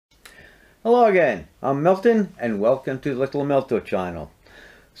Hello again, I'm Milton and welcome to the Little Milto channel.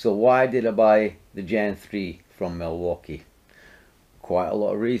 So why did I buy the Gen 3 from Milwaukee? Quite a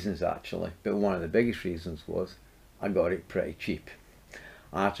lot of reasons actually, but one of the biggest reasons was I got it pretty cheap.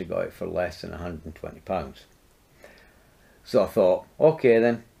 I actually got it for less than £120. So I thought, okay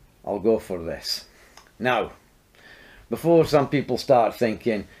then, I'll go for this. Now, before some people start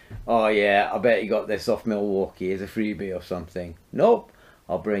thinking, oh yeah, I bet you got this off Milwaukee as a freebie or something. Nope,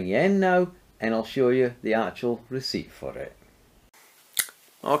 I'll bring you in now and I'll show you the actual receipt for it.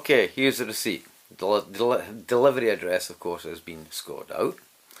 Okay, here's the receipt. Delivery address of course has been scored out.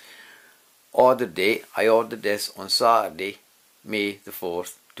 Order date, I ordered this on Saturday, May the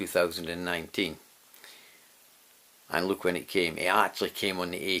 4th, 2019. And look when it came. It actually came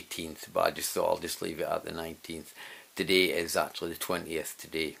on the 18th, but I just thought I'll just leave it at the 19th. Today is actually the 20th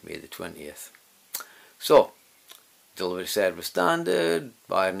today, May the 20th. So, delivery service standard,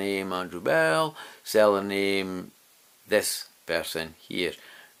 buyer name Andrew Bell, seller name this person here.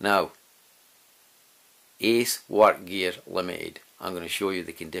 Now, Ace Work Gear Limited. I'm going to show you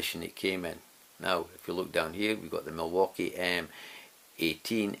the condition it came in. Now, if you look down here, we've got the Milwaukee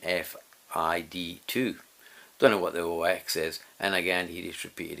M18 FID2. Don't know what the OX is, and again he just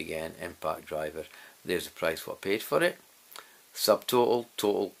repeated again, impact driver. There's the price what I paid for it. Subtotal,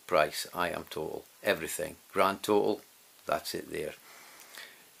 total price, I am total, everything, grand total, that's it there.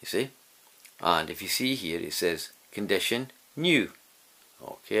 You see? And if you see here it says condition new.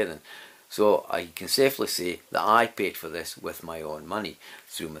 Okay then, so I can safely say that I paid for this with my own money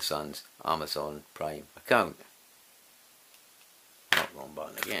through my son's Amazon Prime account. Not wrong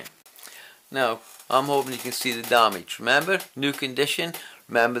button again. Now, I'm hoping you can see the damage. Remember, new condition,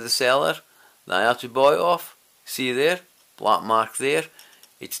 remember the seller that I had to buy it off? See there, black mark there,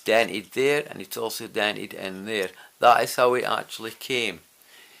 it's dented there and it's also dented in there. That is how it actually came.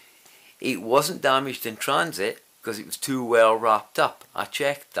 It wasn't damaged in transit because it was too well wrapped up. I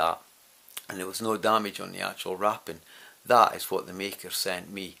checked that and there was no damage on the actual wrapping. That is what the maker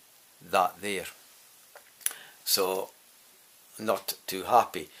sent me, that there. So, not too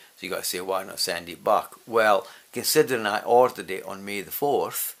happy. So you got to say, why not send it back? Well, considering I ordered it on May the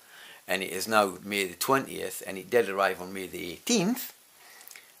 4th and it is now May the 20th and it did arrive on May the 18th,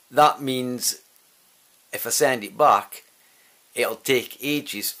 that means if I send it back it'll take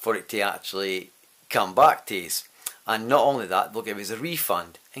ages for it to actually come back to us. And not only that, they'll give us a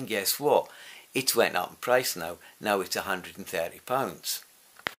refund, and guess what? It's went up in price now. Now it's £130.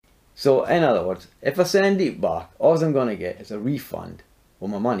 So in other words, if I send it back, all I'm going to get is a refund for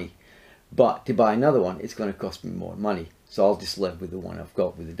my money, but to buy another one it's going to cost me more money, so I'll just live with the one I've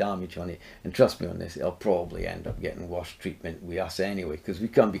got with the damage on it. And trust me on this, it'll probably end up getting worse treatment with us anyway, because we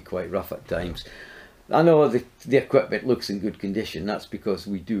can be quite rough at times. I know the equipment looks in good condition, that's because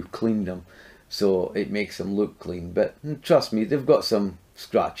we do clean them, so it makes them look clean, but trust me, they've got some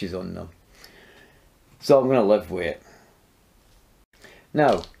scratches on them, so I'm going to live with it.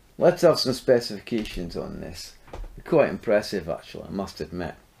 Now, let's have some specifications on this. They're quite impressive actually, I must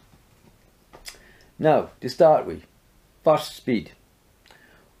admit. Now, to start with, first speed,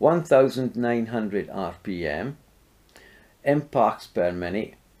 1900 RPM, impacts per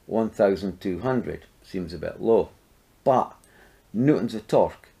minute, 1200, seems a bit low, but newtons of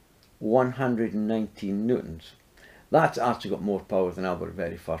torque, 119 newtons. That's actually got more power than our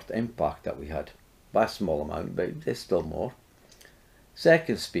very first impact that we had, by a small amount, but it's still more.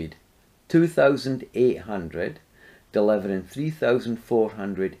 Second speed, 2800, delivering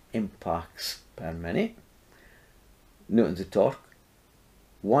 3400 impacts per minute. Newtons of torque,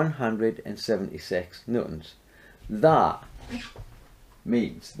 176 newtons. That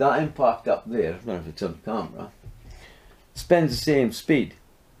means that impact up there, I don't know if it's on camera, spins the same speed,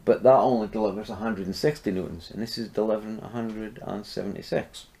 but that only delivers 160 newtons, and this is delivering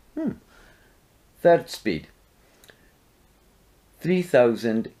 176. Third speed,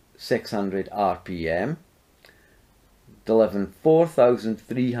 3600 RPM, delivering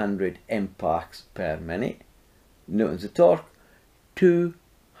 4300 impacts per minute. Newtons of torque,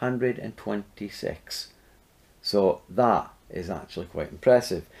 226. So that is actually quite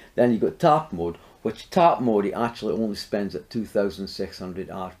impressive. Then you've got tap mode, which tap mode it actually only spins at 2600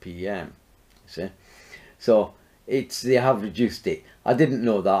 RPM. See? So they have reduced it. I didn't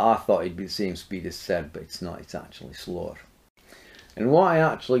know that. I thought it'd be the same speed as said, but it's not. It's actually slower. And what I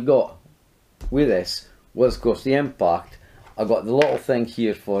actually got with this was, of course, the impact. I got the little thing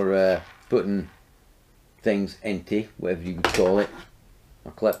here for putting things into, whatever you would call it,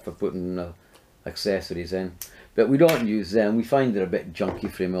 a clip for putting accessories in, but we don't use them. We find they're a bit junky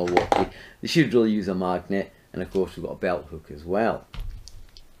for Milwaukee. They should really use a magnet, and of course we've got a belt hook as well.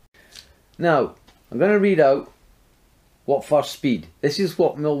 Now, I'm going to read out what first speed. This is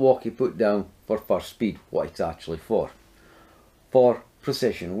what Milwaukee put down for first speed, what it's actually for. For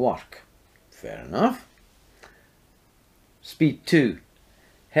precision work. Fair enough. Speed 2.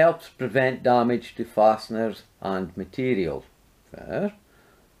 Helps prevent damage to fasteners and material. Fair.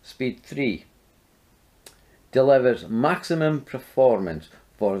 Speed 3. Delivers maximum performance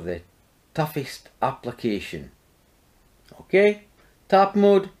for the toughest application. Okay. Tap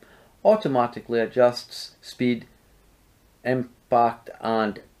mode. Automatically adjusts speed, impact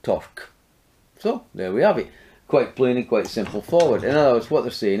and torque. So there we have it. Quite plain and quite simple forward. In other words, what they're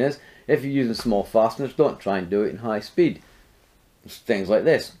saying is, if you're using small fasteners, don't try and do it in high speed. Things like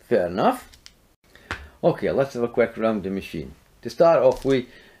this. Fair enough. Okay, let's have a quick round the machine. To start off with,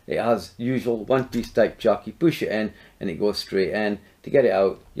 it has usual one-piece type chuck. You push it in and it goes straight in. To get it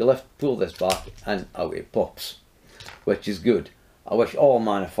out, you pull this back and out it pops, which is good. I wish all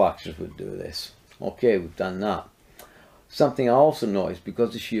manufacturers would do this. Okay, we've done that. Something I also noticed, because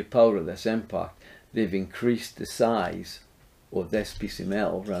of the sheer power of this impact, they've increased the size of this piece of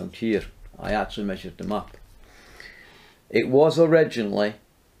metal around here. I actually measured them up. It was originally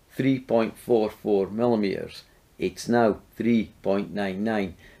 3.44 millimeters. It's now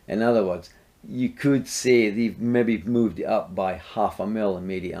 3.99. In other words, you could say they've maybe moved it up by half a mil and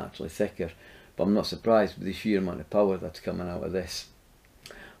made it actually thicker. But I'm not surprised with the sheer amount of power that's coming out of this.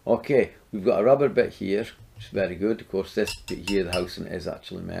 Okay, we've got a rubber bit here, which is very good. Of course, this bit here, the housing, is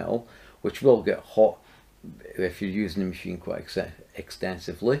actually metal, which will get hot if you're using the machine quite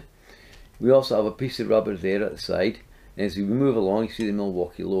extensively. We also have a piece of rubber there at the side. And as we move along, you see the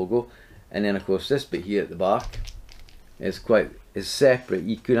Milwaukee logo, and then of course this bit here at the back is separate.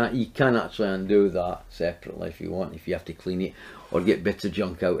 You can actually undo that separately if you want, if you have to clean it or get bits of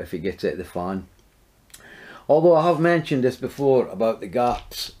junk out if it gets out of the fan. Although I have mentioned this before about the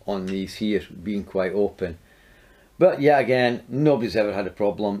gaps on these here being quite open, but yeah, again, nobody's ever had a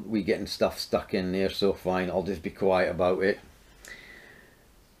problem with getting stuff stuck in there, so fine, I'll just be quiet about it.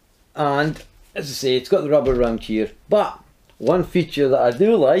 And as I say, it's got the rubber around here, but one feature that I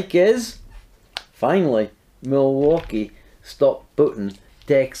do like is, finally, Milwaukee stopped putting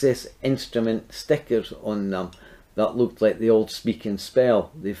Texas Instrument stickers on them that looked like the old Speak and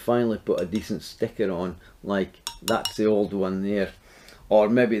Spell. They finally put a decent sticker on, like that's the old one there. Or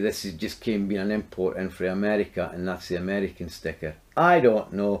maybe this is just being an import in from America and that's the American sticker. I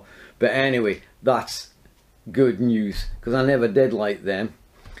don't know, but anyway, that's good news, because I never did like them.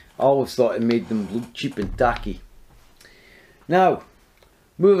 I always thought it made them look cheap and tacky. Now,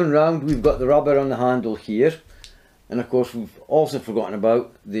 moving around, we've got the rubber on the handle here, and of course we've also forgotten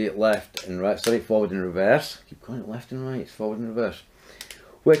about the left and right, sorry, forward and reverse. Keep calling it left and right, it's forward and reverse.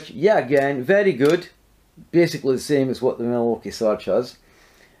 Which, yeah, again, very good. Basically the same as what the Milwaukee Surge has.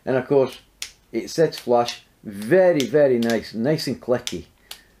 And of course, it sits flush, very, very nice and clicky.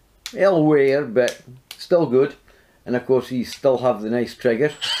 It'll wear, but still good. And of course, you still have the nice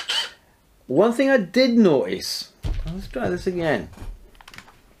trigger. One thing I did notice, let's try this again.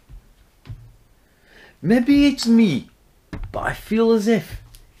 Maybe it's me, but I feel as if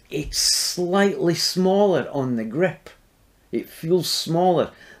it's slightly smaller on the grip. It feels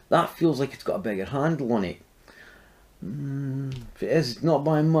smaller. That feels like it's got a bigger handle on it. If it is, it's not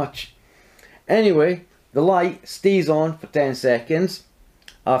by much. Anyway, the light stays on for 10 seconds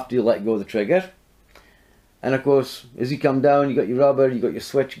after you let go of the trigger. And of course, as you come down, you got your rubber, you got your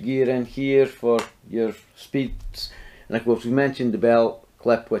switch gear in here for your speeds. And of course, we mentioned the belt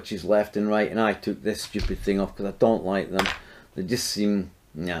clip, which is left and right, and I took this stupid thing off because I don't like them. They just seem,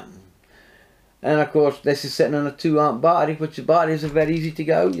 nah. And of course, this is sitting on a 2 amp battery, which the batteries are very easy to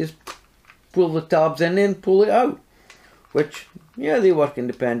get out. You just pull the tabs in and pull it out. Which, yeah, they work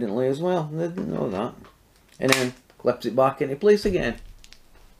independently as well. I didn't know that. And then clips it back into place again.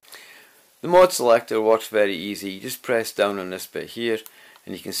 The mode selector works very easy. You just press down on this bit here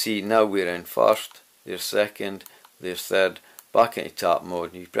and you can see now we're in first, there's second, there's third, back into tap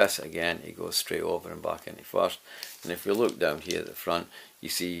mode, and you press it again, it goes straight over and back into first. And if you look down here at the front, you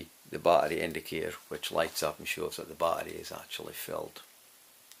see the battery indicator which lights up and shows that the battery is actually filled.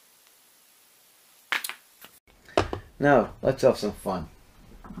 Now let's have some fun.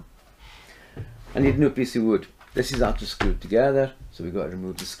 I need a new piece of wood. This is actually screwed together, so we've got to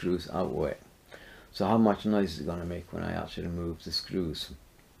remove the screws out of it. So how much noise is it going to make when I actually remove the screws?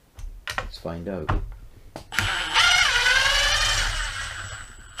 Let's find out.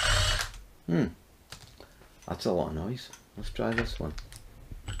 That's a lot of noise. Let's try this one.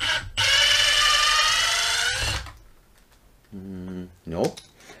 No.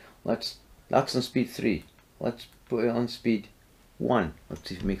 That's on speed 3. Let's put it on speed 1. Let's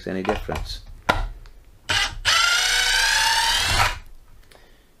see if it makes any difference.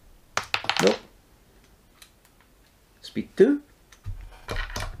 Nope. Speed 2.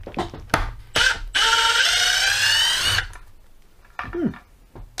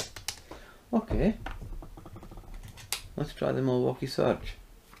 Okay. Let's try the Milwaukee Surge.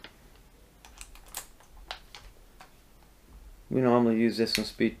 We normally use this on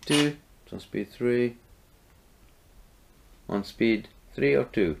speed 2, it's on speed 3, on speed 3 or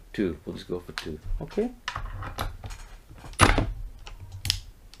 2? 2, we'll just go for 2, okay?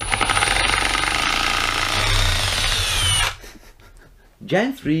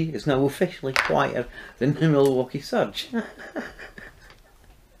 Gen 3 is now officially quieter than the Milwaukee Surge.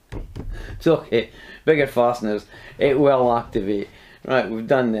 It's okay, bigger fasteners, it will activate. Right, we've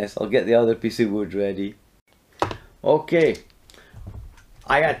done this, I'll get the other piece of wood ready. Okay,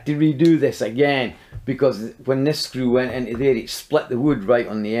 I had to redo this again because when this screw went into there it split the wood right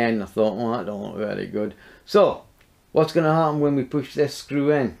on the end. I thought, well, that don't look very good. So, what's going to happen when we push this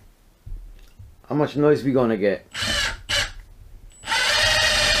screw in? How much noise are we going to get?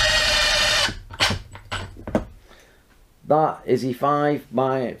 That is a 4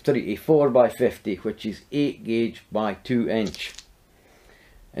 by 50, which is 8 gauge by 2 inch.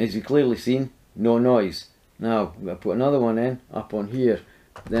 And as you clearly seen, no noise. Now, I'm going to put another one in, up on here.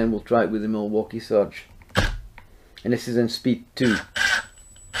 Then we'll try it with the Milwaukee Surge. And this is in speed 2.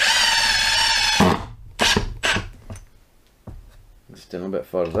 Just a little bit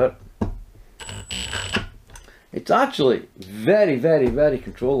further. It's actually very, very, very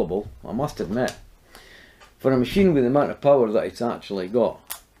controllable, I must admit. For a machine with the amount of power that it's actually got,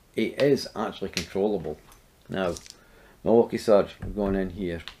 it is actually controllable. Now, Milwaukee Surge, we're going in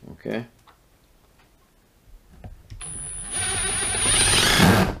here, okay?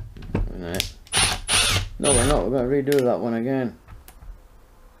 No, we're not, we're going to redo that one again.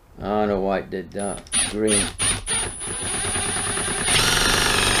 I know why it did that. Green.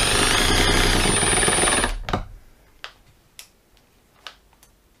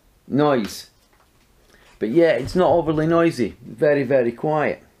 Noise. But yeah, it's not overly noisy, very, very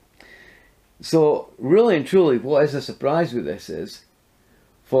quiet. So really and truly, what is a surprise with this is,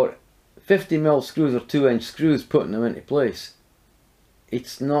 for 50mm screws or 2 inch screws, putting them into place,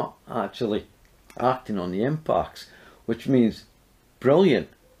 it's not actually acting on the impacts, which means brilliant.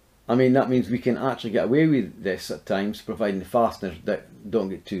 I mean, that means we can actually get away with this at times, providing the fasteners that don't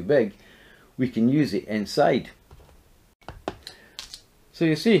get too big. We can use it inside. So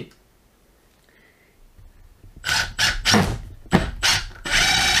you see,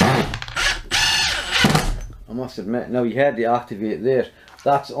 I must admit, now you heard the activate there,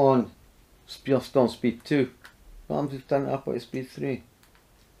 that's on, just on speed 2. Well, I'm just turning it up at speed 3.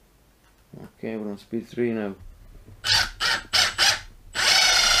 Okay, we're on speed 3 now.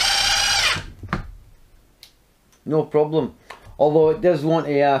 No problem. Although it does want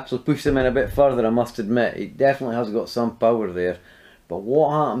to actually push them in a bit further, I must admit. It definitely has got some power there. But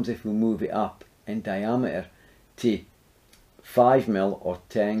what happens if we move it up in diameter to 5mm or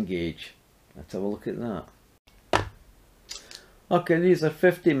 10 gauge? Let's have a look at that. Okay, these are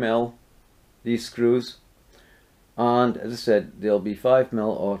 50mm, these screws. And as I said, they'll be 5mm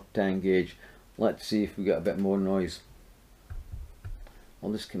or 10 gauge. Let's see if we get a bit more noise.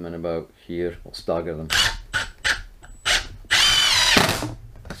 I'll just come in about here, I'll stagger them.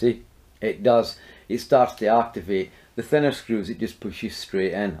 See, it does. It starts to activate. The thinner screws, it just pushes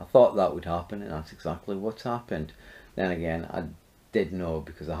straight in. I thought that would happen, and that's exactly what's happened. Then again, I did know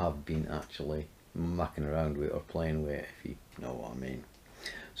because I have been actually mucking around with it or playing with it, if you know what I mean.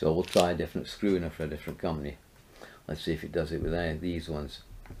 So we'll try a different screw in for a different company. Let's see if it does it with any of these ones.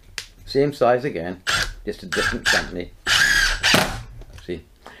 Same size again, just a different company. See,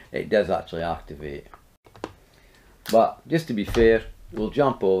 it does actually activate. But just to be fair, we'll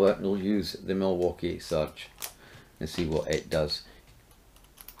jump over and we'll use the Milwaukee Surge and see what it does.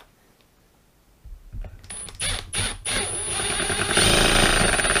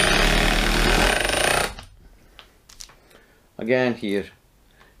 Again here,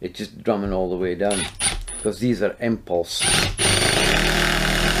 it's just drumming all the way down because these are impulse.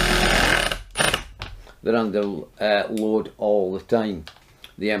 They're under load all the time.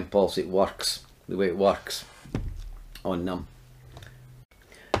 The impulse, it works the way it works on them.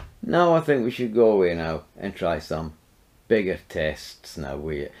 Now I think we should go away now and try some bigger tests now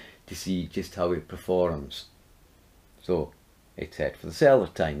to see just how it performs. So it's set for the seller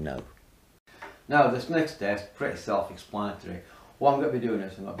time now. Now this next test, pretty self-explanatory. What I'm going to be doing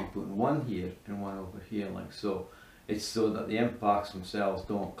is I'm going to be putting one here and one over here like so. It's so that the impacts themselves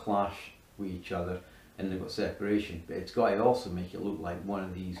don't clash with each other, and they've got separation, but it's got to also make it look like one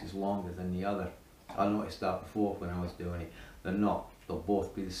of these is longer than the other. I noticed that before when I was doing it. They're not, they'll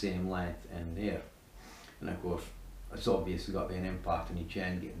both be the same length in there. And of course, it's obviously got to be an impact on each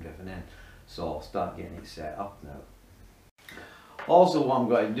end getting driven in. So I'll start getting it set up now. Also what I'm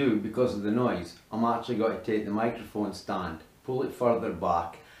going to do, because of the noise, I'm actually going to take the microphone stand, pull it further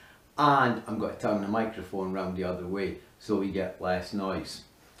back, and I'm going to turn the microphone round the other way so we get less noise.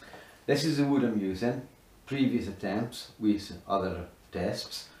 This is the wood I'm using. Previous attempts with other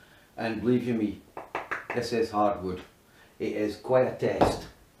tests, and believe you me, this is hardwood. It is quite a test.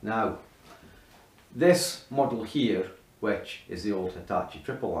 Now, this model here, which is the old Hitachi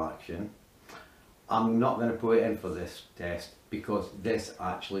triple action, I'm not going to put it in for this test because this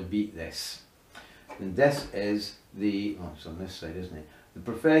actually beat this. And this is the, oh, it's on this side, isn't it? The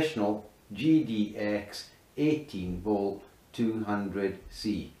professional GDX 18 volt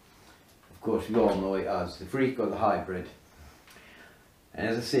 200C. Of course, you all know it as the Freak or the Hybrid. And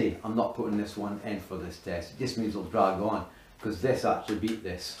as I say, I'm not putting this one in for this test. It just means it'll drag on because this actually beat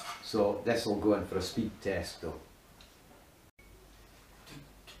this. So this will go in for a speed test though.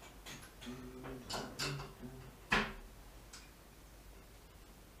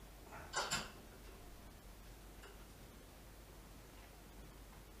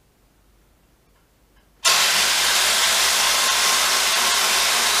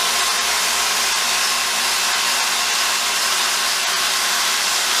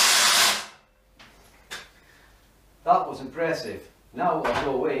 That was impressive. Now I'll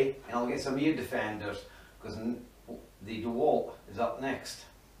go away and I'll get some ear defenders because the DeWalt is up next.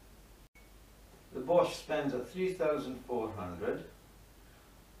 The Bosch spins at 3,400,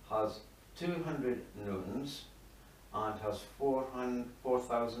 has 200 newtons and has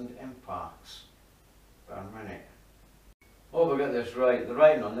 4,000 impacts per minute. Oh, we'll get this right. The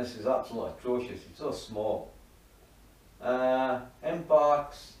writing on this is absolutely atrocious. It's so small.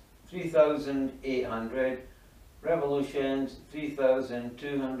 Impacts 3,800. Revolutions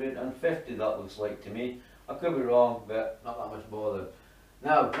 3,250, that looks like to me. I could be wrong, but not that much bother.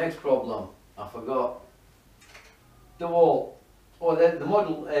 Now, next problem. I forgot. DeWalt. Oh, the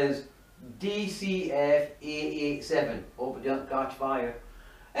model is DCF887. Hope it doesn't catch fire.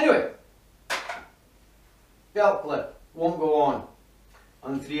 Anyway, belt clip won't go on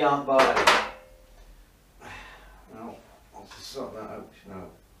the 3 amp battery. Well, I'll just sort that out now.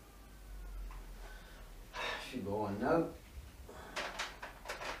 Should go on now.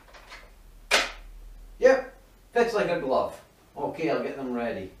 Yep, fits like a glove. Okay, I'll get them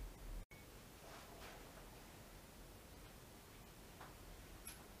ready.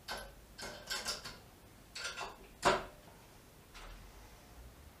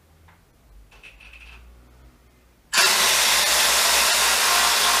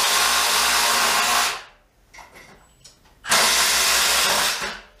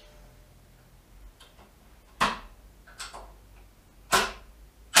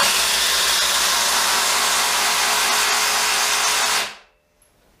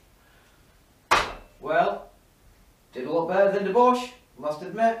 Well, did a lot better than the Bosch, must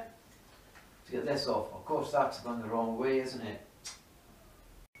admit. Let's get this off. Of course that's gone the wrong way, isn't it?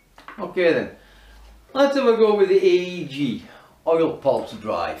 Okay then, let's have a go with the AEG oil pulse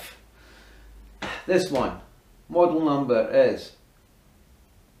drive. This one, model number is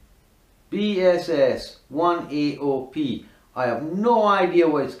BSS180P. I have no idea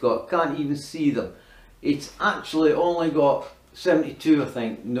what it's got, can't even see them. It's actually only got 72, I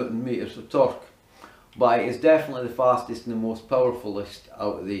think, Newton meters of torque. But it is definitely the fastest and the most powerfulest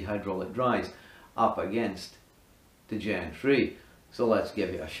out of the hydraulic drives, up against the GEN3. So let's give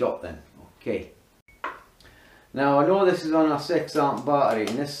it a shot then. Okay. Now I know this is on a 6 amp battery,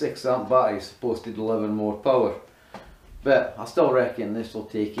 and this 6 amp battery is supposed to deliver more power. But I still reckon this will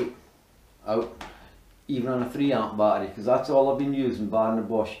take it out, even on a 3 amp battery, because that's all I've been using, bar the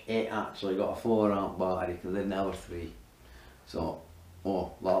Bosch. It actually got a 4 amp battery, because they never 3. So,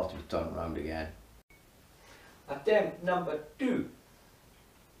 oh, that'll have to be turned around again. Attempt number 2.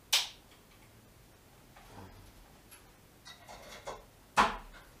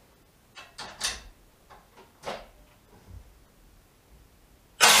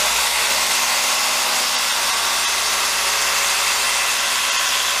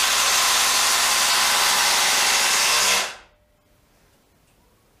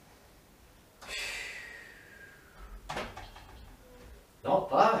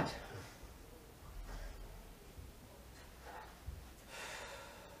 Not bad.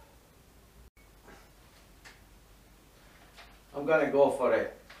 I'm going to go for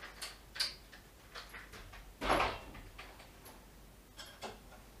it.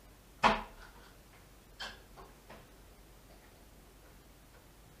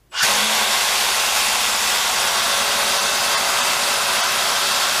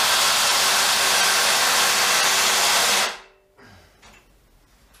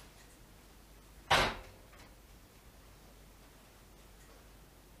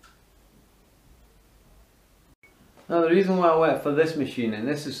 Now the reason why I went for this machine, and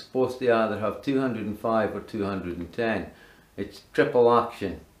this is supposed to either have 205 or 210, it's triple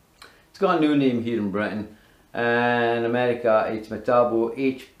action. It's got a new name here in Britain, and in America it's Metabo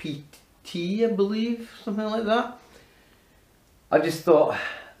HPT, I believe, something like that. I just thought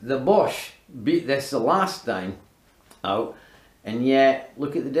the Bosch beat this the last time out, and yet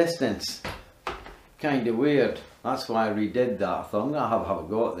look at the distance. Kind of weird. That's why I redid that. I thought I'm going to have a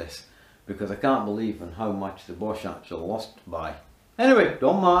go at this, because I can't believe in how much the Bosch actually lost by. Anyway,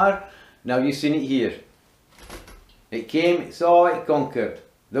 don't matter. Now you've seen it here. It came, it saw, it conquered.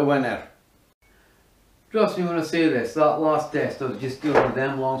 The winner. Trust me when I say this, that last test I was just doing with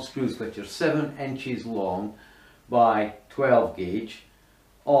them long screws, which are 7 inches long by 12 gauge,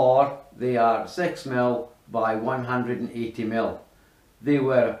 or they are 6mm by 180mm. They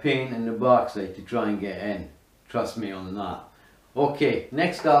were a pain in the backside to try and get in. Trust me on that. Okay,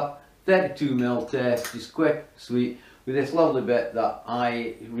 next up, 32mm test, just quick, sweet, with this lovely bit that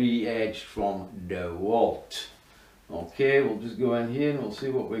I re-edged from DeWalt. Okay, we'll just go in here and we'll see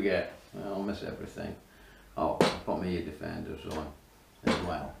what we get. I'll miss everything. Oh, I'll put my ear defenders on as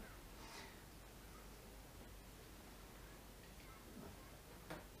well.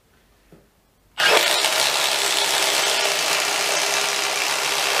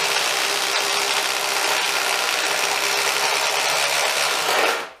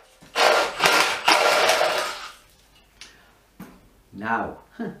 Now,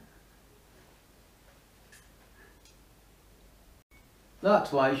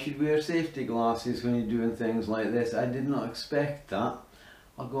 that's why you should wear safety glasses when you're doing things like this. I did not expect that.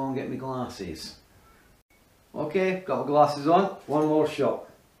 I'll go and get my glasses. Okay, got my glasses on. One more shot.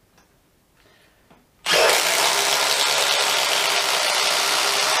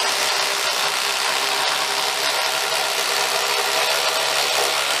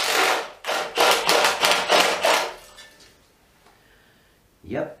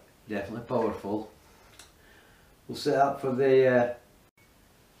 Yep, definitely powerful. We'll set up for the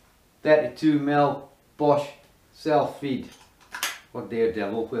 32mm Bosch self-feed, or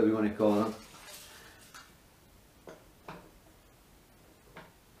Daredevil, whatever you want to call them.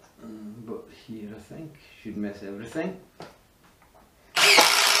 But here I think should miss everything.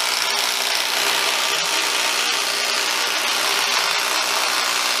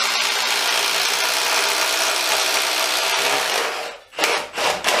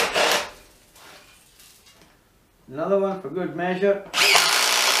 Another one for good measure.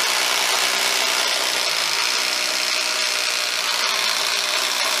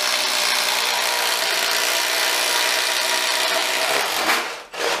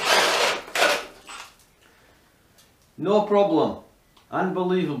 No problem.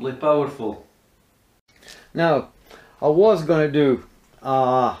 Unbelievably powerful. Now, I was going to do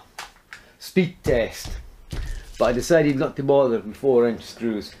a speed test, but I decided not to bother with 4-inch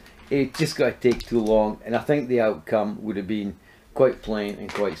screws. It just got to take too long, and I think the outcome would have been quite plain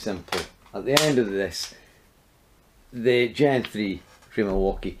and quite simple. At the end of this, the Gen 3 from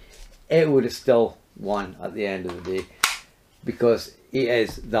Milwaukee, it would have still won at the end of the day, because it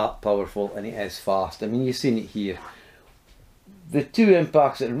is that powerful and it is fast. I mean, you've seen it here. The two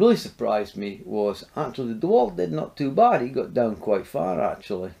impacts that really surprised me was actually the DeWalt did not too bad. He got down quite far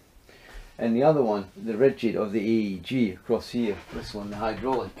actually. And the other one, the rigid of the AEG across here, this one, the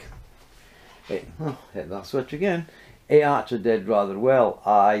hydraulic. Hit that switch again. It actually did rather well.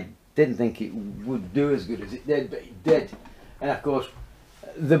 I didn't think it would do as good as it did, but it did. And of course,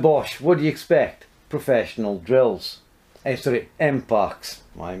 the Bosch, what do you expect? Professional drills. Sorry, impacts,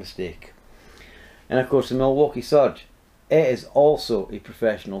 my mistake. And of course the Milwaukee Surge. It is also a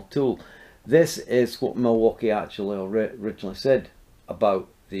professional tool. This is what Milwaukee actually originally said about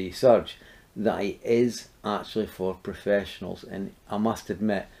the Surge, that it is actually for professionals. And I must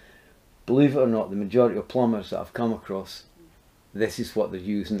admit, believe it or not, the majority of plumbers that I've come across, this is what they're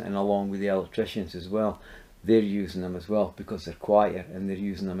using, and along with the electricians as well, they're using them as well, because they're quieter and they're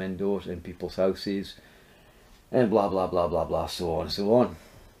using them indoors in people's houses and blah blah blah blah blah, so on and so on.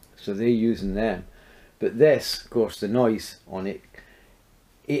 So they're using them. But this, of course, the noise on it,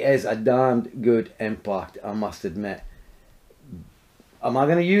 it is a damned good impact, I must admit. Am I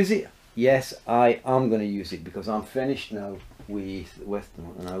going to use it? Yes, I am going to use it, because I'm finished now with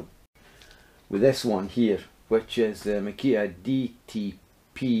this one here, which is the Makita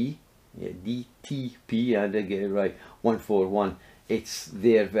DTP. Yeah, DTP, I did get it right, 141. It's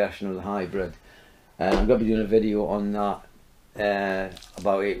their version of the hybrid. And I'm going to be doing a video on that,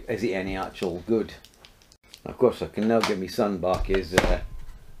 about it, is it any actual good. Of course, I can now get my son back his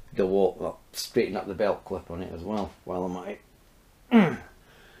DeWalt, straighten up the belt clip on it as well while I'm at it.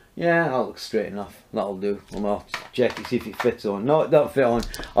 Yeah, that looks straight enough. That'll do. I'll check to see if it fits on. No, it don't fit on.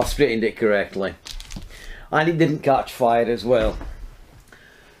 I've straightened it correctly. And it didn't catch fire as well.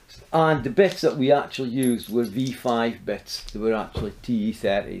 And the bits that we actually used were V5 bits. They were actually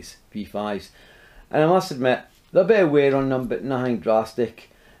TE30s, V5s. And I must admit, they're a bit of wear on them, but nothing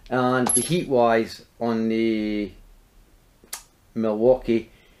drastic. And the heat wise on the Milwaukee,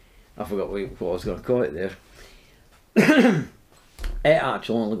 I forgot what I was going to call it there. It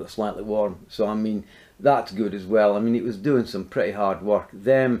actually only got slightly warm, so I mean that's good as well. I mean it was doing some pretty hard work.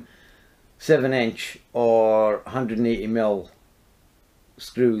 Them 7-inch or 180mm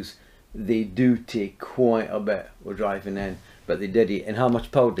screws, they do take quite a bit of driving in, but they did it. And how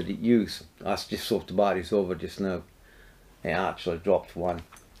much power did it use? That's just swapped the batteries over just now. It actually dropped one,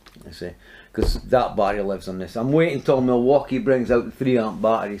 I see, because that battery lives on this. I'm waiting until Milwaukee brings out the 3 amp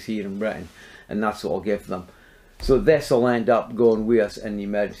batteries here in Britain, and that's what I'll give them. So this will end up going with us in the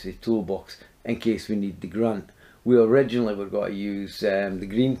emergency toolbox in case we need the grunt. We originally were going to use the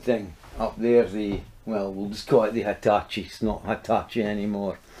green thing up there, well, we'll just call it the Hitachi. It's not Hitachi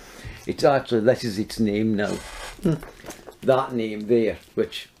anymore. It's actually, this is its name now. That name there,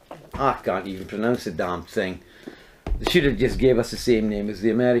 which I can't even pronounce the damn thing. They should have just gave us the same name as the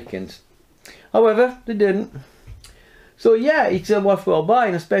Americans. However, they didn't. So yeah, it's a worthwhile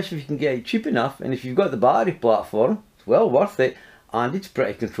buying, especially if you can get it cheap enough, and if you've got the battery platform, it's well worth it, and it's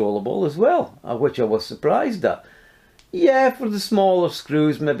pretty controllable as well, which I was surprised at. Yeah, for the smaller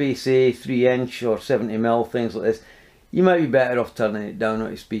screws, maybe say 3-inch or 70mm, things like this, you might be better off turning it down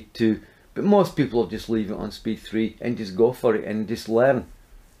to speed 2, but most people will just leave it on speed 3 and just go for it and just learn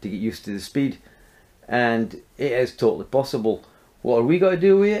to get used to the speed, and it is totally possible. What are we got to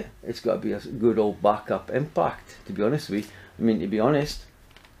do with it? It's got to be a good old backup impact, to be honest with you. I mean, to be honest,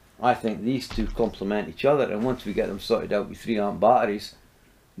 I think these two complement each other, and once we get them sorted out with 3 amp batteries,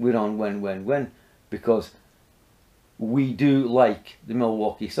 we're on win-win-win, because we do like the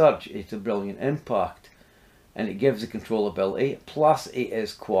Milwaukee Surge. It's a brilliant impact, and it gives the controllability, plus it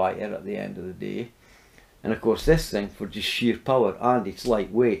is quieter at the end of the day. And of course this thing, for just sheer power, and it's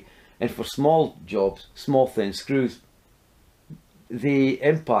lightweight, and for small jobs, small thin screws, the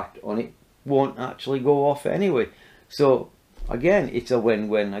impact on it won't actually go off anyway. So again, it's a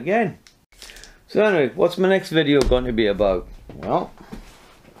win-win again. So anyway, what's my next video going to be about? Well,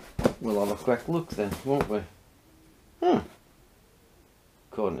 we'll have a quick look then, won't we?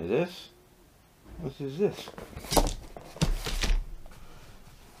 According to this, what is this? Let's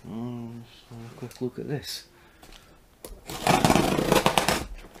have a quick look at this.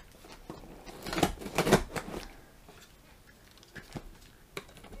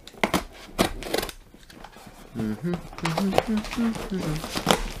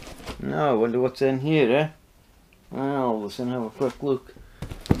 Now I wonder what's in here, eh? Well, let's have a quick look.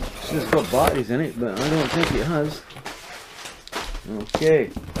 It's got batteries in it, but I don't think it has.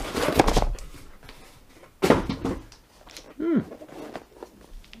 Okay.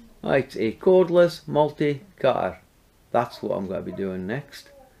 Right, a cordless multi-cutter. That's what I'm going to be doing next.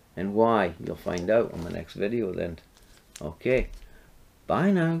 And why, you'll find out on the next video then. Okay.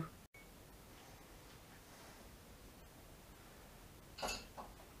 Bye now.